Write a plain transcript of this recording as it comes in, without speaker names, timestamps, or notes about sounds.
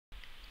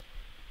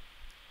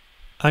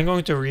I'm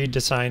going to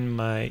redesign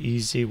my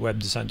Easy Web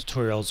Design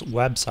Tutorials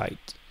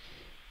website,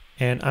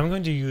 and I'm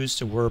going to use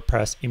the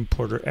WordPress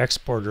Importer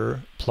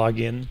Exporter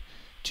plugin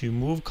to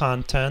move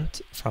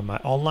content from my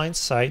online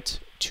site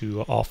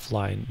to an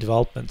offline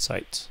development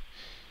site.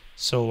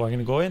 So I'm going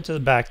to go into the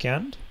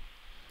backend.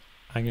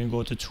 I'm going to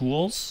go to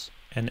Tools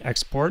and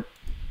Export,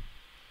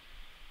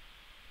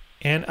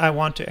 and I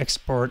want to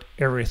export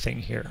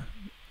everything here.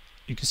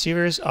 You can see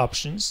various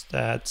options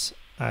that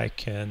I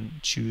can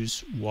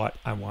choose what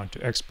I want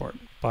to export,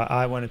 but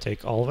I want to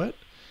take all of it.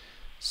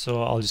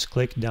 So I'll just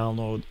click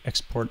Download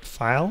Export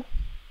File.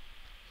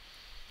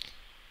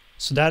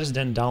 So that is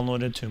then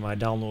downloaded to my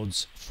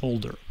Downloads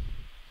folder.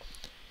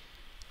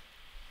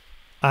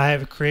 I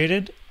have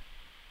created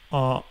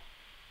an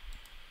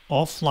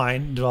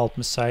offline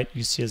development site.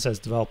 You see it says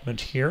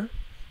development here.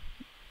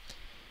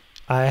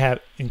 I have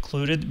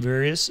included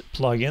various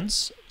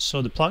plugins.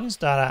 So the plugins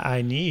that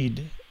I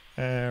need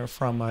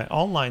from my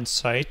online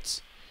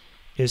site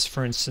is,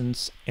 for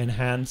instance,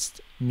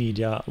 Enhanced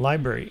Media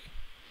Library.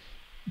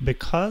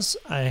 Because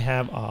I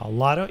have a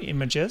lot of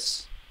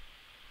images,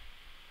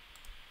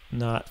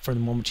 not for the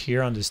moment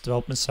here on this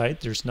development site,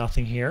 there's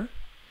nothing here,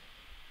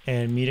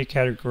 and media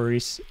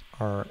categories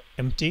are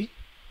empty,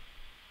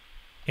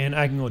 and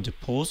I can go to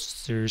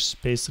posts. There's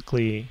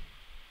basically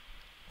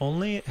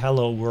only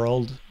hello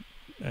world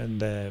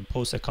and the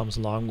post that comes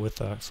along with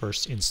the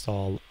first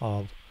install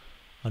of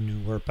a new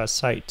WordPress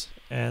site,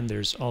 and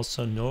there's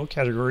also no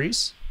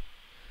categories.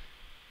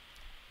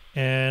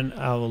 And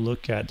I will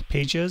look at the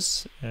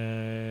pages.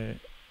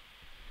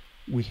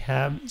 We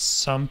have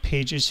some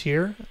pages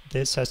here.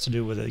 This has to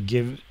do with a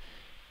Give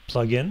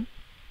plugin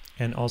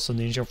and also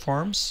Ninja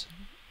Forms.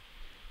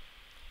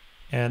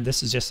 And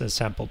this is just a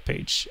sample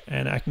page.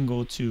 And I can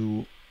go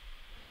to,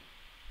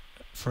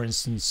 for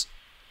instance,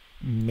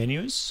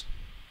 menus,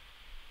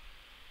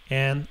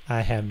 and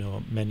I have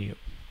no menu.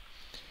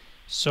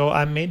 So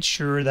I made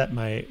sure that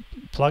my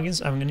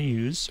plugins I'm going to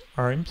use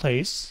are in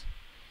place,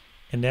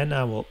 and then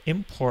I will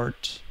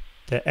import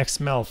the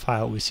XML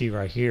file we see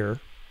right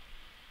here.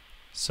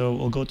 So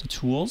we'll go to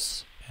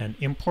Tools and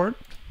Import,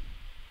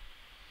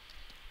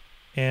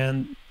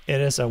 and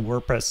it is a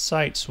WordPress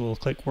site, so we'll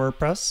click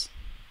WordPress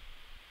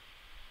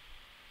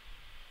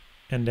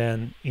and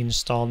then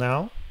Install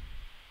Now.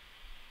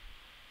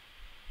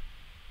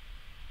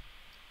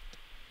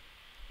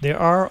 There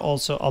are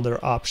also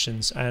other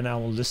options, and I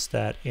will list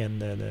that in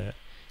the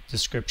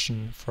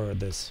description for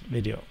this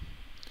video.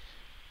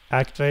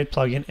 Activate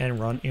plugin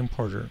and run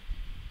importer.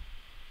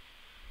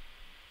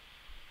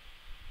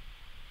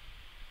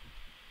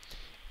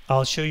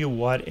 I'll show you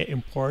what it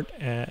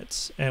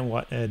imports and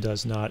what it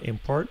does not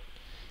import,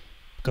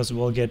 because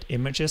we'll get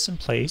images in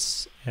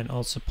place, and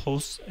also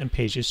posts and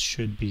pages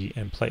should be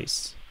in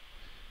place.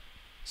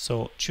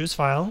 So choose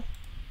file.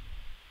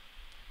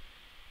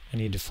 I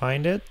need to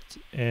find it.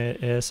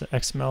 It is an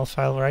XML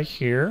file right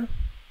here.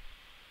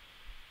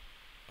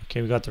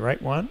 Okay, we got the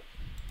right one.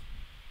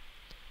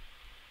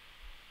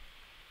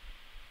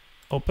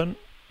 Open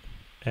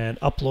and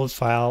upload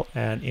file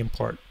and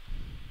import.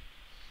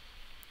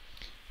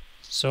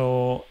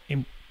 So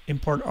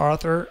import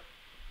author,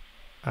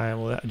 I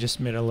will just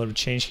made a little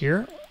change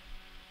here,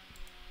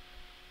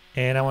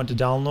 and I want to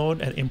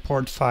download and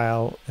import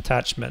file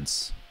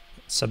attachments.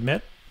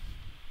 Submit.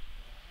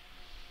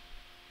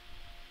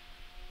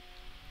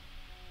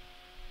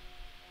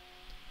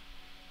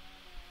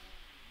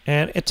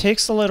 And it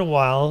takes a little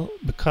while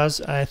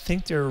because I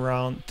think there are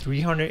around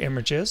 300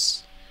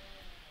 images.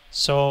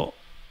 So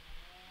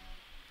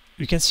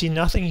you can see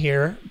nothing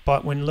here,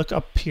 but when you look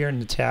up here in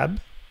the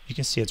tab, you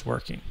can see it's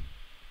working.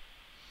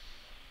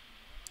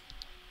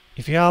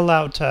 If you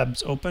allow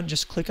tabs open,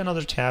 just click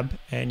another tab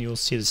and you'll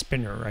see the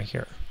spinner right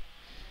here.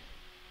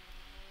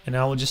 And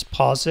I will just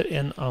pause it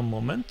in a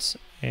moment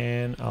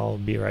and I'll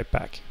be right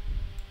back.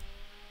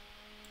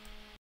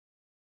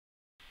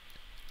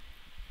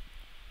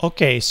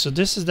 Okay, so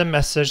this is the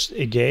message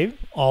it gave.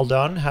 All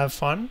done, have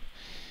fun.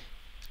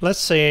 Let's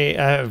say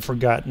I have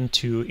forgotten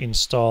to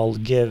install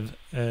Give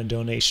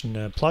donation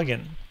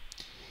plugin.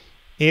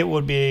 It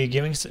would be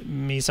giving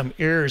me some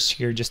errors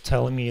here, just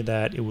telling me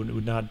that it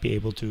would not be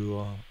able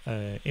to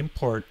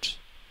import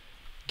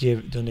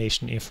Give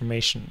donation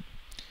information.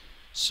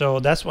 So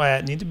that's why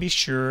I need to be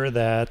sure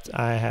that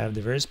I have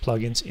the various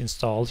plugins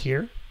installed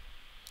here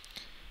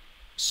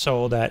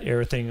so that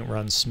everything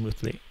runs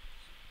smoothly.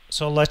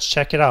 So let's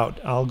check it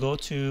out. I'll go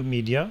to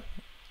Media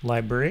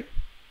Library.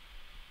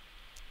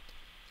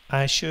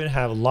 I should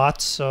have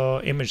lots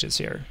of images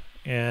here,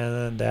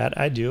 and that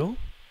I do.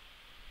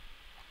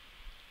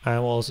 I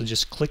will also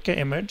just click an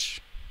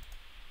image,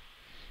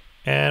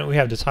 and we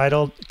have the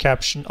title,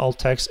 caption, alt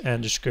text,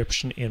 and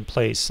description in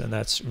place, and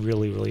that's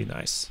really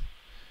nice.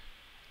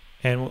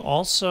 And we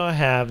also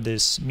have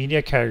this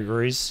media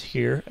categories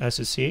here, as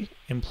you see,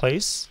 in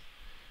place.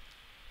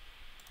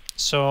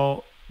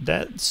 So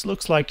that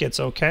looks like it's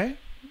okay.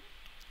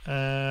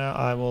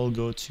 I will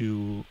go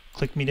to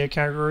click media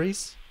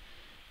categories.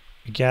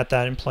 Get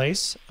that in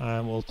place.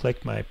 I will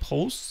click my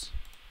posts.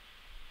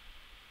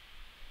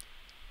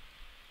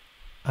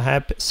 I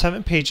have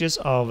 7 pages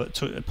of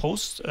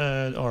posts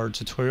or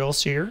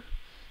tutorials here.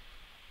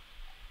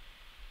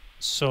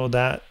 So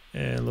that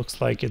looks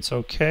like it's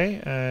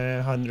okay.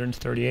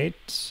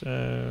 138.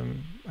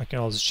 I can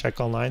also check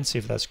online, see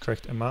if that's the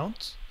correct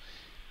amount.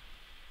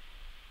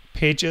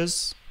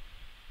 Pages.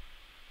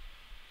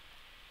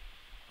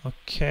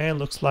 Okay,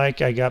 looks like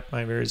I got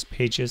my various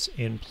pages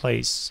in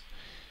place.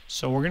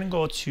 So we're going to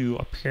go to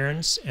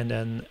Appearance and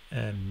then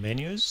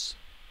Menus.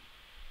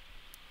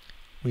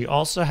 We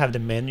also have the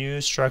menu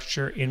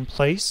structure in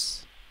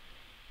place,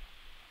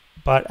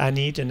 but I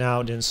need to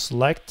now then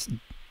select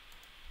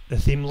the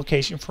theme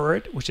location for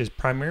it, which is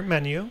Primary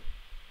Menu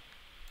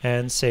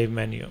and Save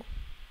Menu.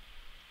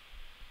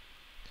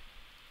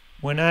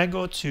 When I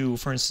go to,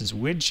 for instance,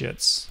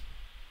 Widgets,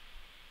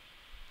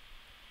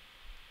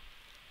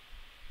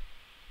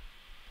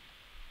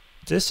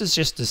 this is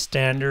just the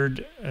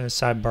standard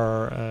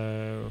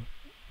sidebar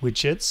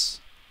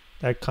widgets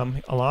that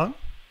come along.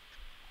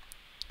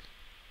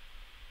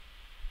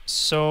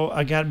 So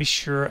I gotta be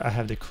sure I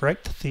have the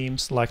correct theme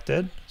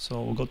selected.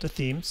 So we'll go to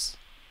Themes.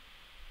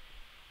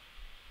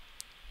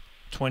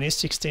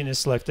 2016 is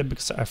selected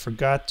because I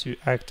forgot to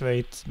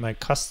activate my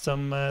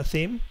custom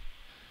theme.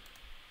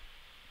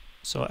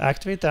 So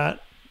activate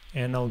that,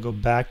 and I'll go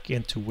back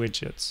into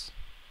Widgets.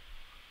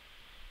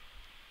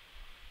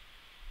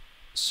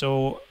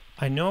 So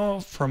I know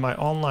from my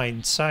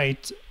online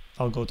site,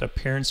 I'll go to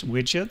Appearance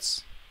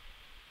Widgets.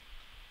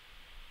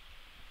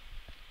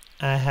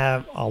 I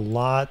have a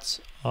lot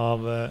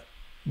of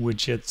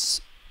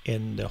widgets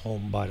in the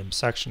home bottom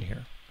section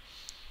here.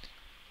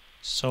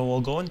 So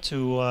we'll go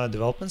into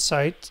development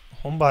site,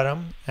 home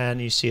bottom,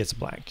 and you see it's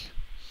blank.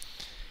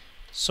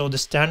 So the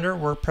standard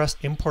WordPress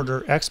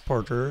importer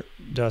exporter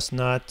does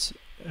not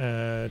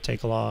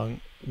take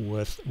along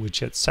with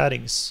widget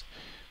settings.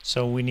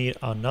 So we need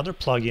another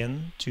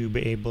plugin to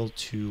be able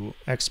to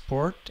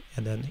export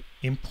and then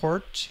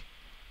import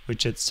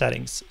widget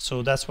settings.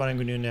 So that's what I'm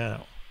going to do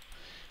now.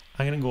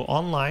 I'm going to go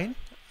online,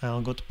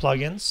 I'll go to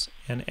plugins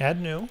and add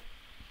new.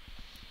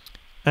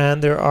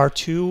 And there are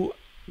 2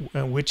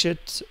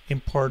 widget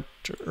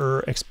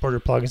importer exporter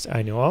plugins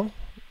I know of,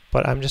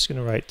 but I'm just going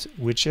to write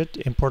widget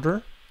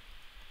importer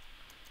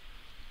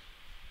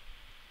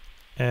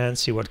and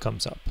see what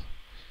comes up.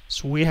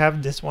 So we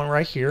have this one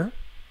right here,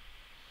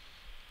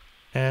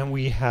 and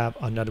we have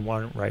another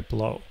one right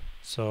below.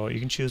 So you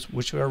can choose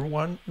whichever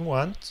one you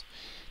want.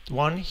 The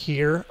one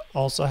here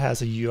also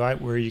has a UI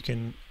where you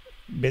can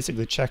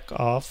basically check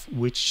off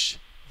which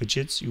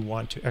widgets you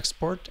want to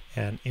export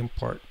and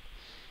import.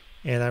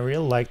 And I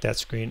really like that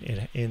screen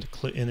it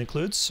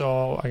includes,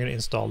 so I'm going to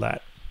install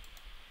that.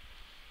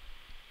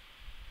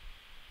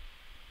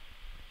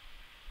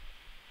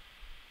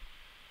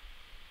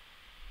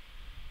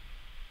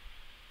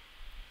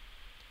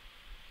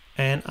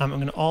 And I'm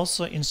going to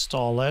also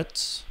install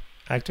it,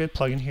 activate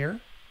plugin here,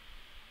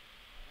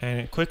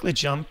 and quickly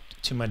jump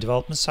to my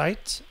development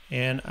site,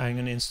 and I'm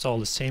going to install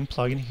the same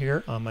plugin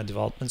here on my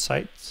development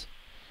site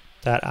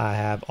that I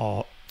have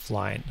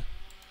offline.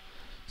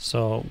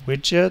 So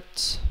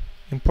widget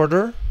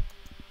importer,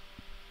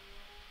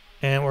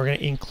 and we're going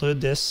to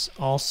include this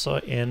also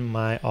in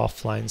my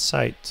offline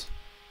site.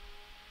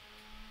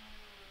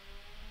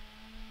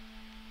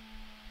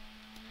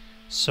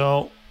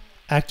 So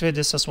activate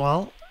this as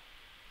well.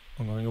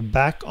 I'm going to go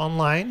back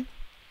online,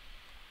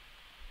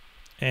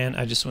 and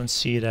I just want to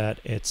see that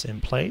it's in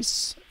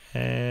place.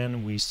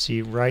 And we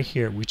see right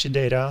here widget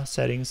data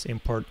settings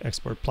import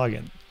export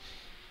plugin.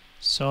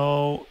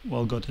 So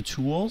we'll go to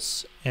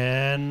tools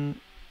and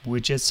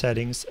widget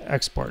settings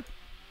export.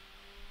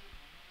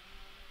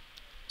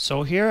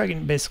 So here I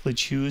can basically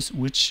choose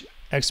which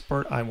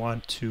export I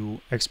want to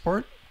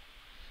export.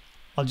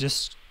 I'll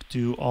just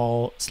do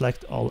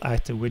select all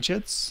active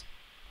widgets,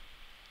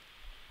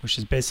 which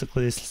is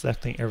basically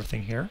selecting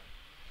everything here,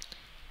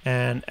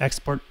 and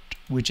export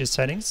widget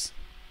settings.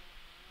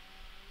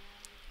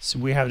 So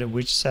we have the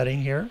widget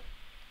setting here.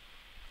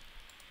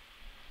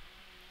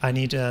 I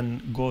need to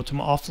then go to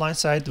my offline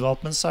site,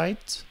 development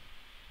site,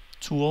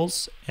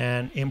 tools,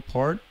 and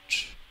import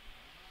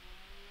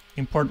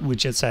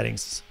widget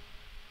settings.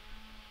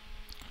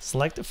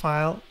 Select the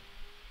file.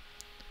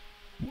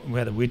 We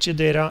have the widget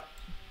data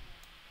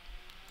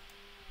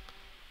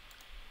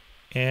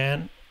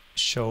and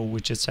show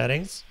widget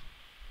settings.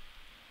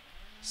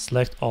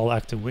 Select all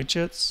active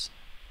widgets.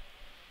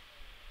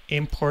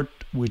 Import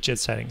widget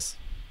settings.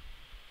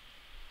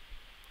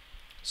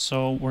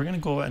 So we're going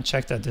to go and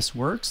check that this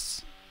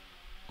works.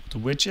 Go to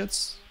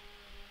widgets.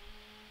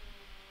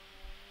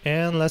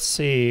 And let's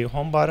see,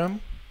 home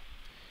bottom.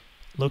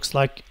 Looks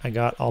like I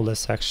got all the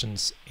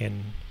sections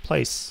in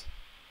place.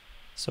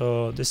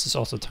 So this is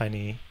also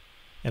tiny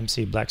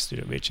MC Black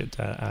Studio widget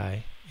that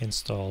I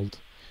installed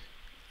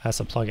as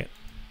a plugin.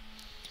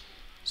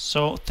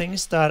 So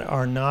things that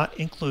are not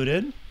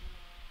included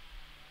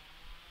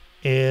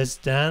is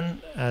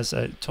then, as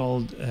I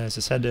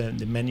said,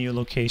 the menu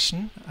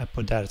location. I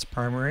put that as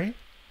primary.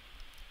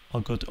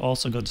 I'll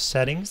also go to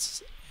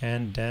settings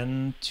and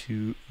then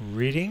to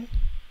reading.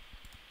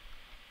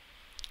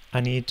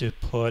 I need to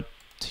put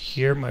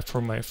here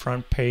for my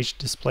front page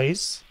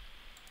displays,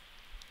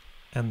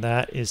 and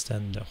that is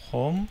then the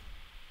home,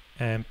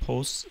 and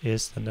posts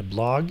is then the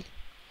blog.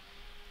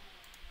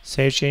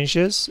 Save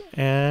changes,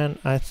 and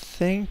I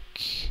think,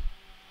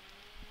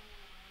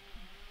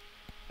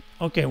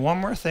 okay, one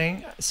more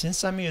thing.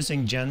 Since I'm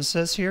using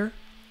Genesis here,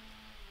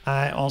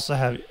 I also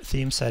have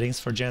theme settings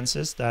for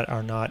Genesis that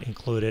are not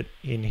included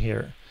in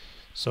here.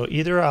 So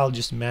either I'll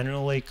just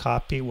manually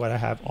copy what I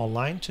have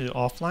online to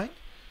offline,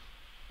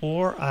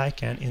 or I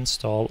can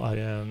install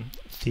a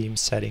theme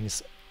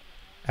settings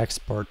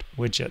export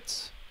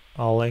widgets.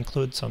 I'll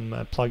include some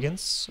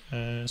plugins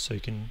so you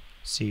can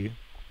see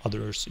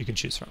others you can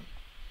choose from.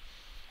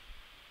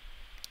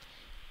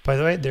 By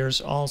the way,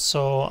 there's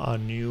also a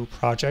new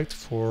project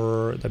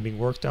that being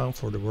worked on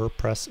for the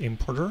WordPress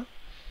Importer,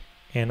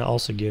 and I'll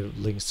also give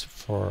links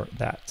for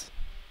that.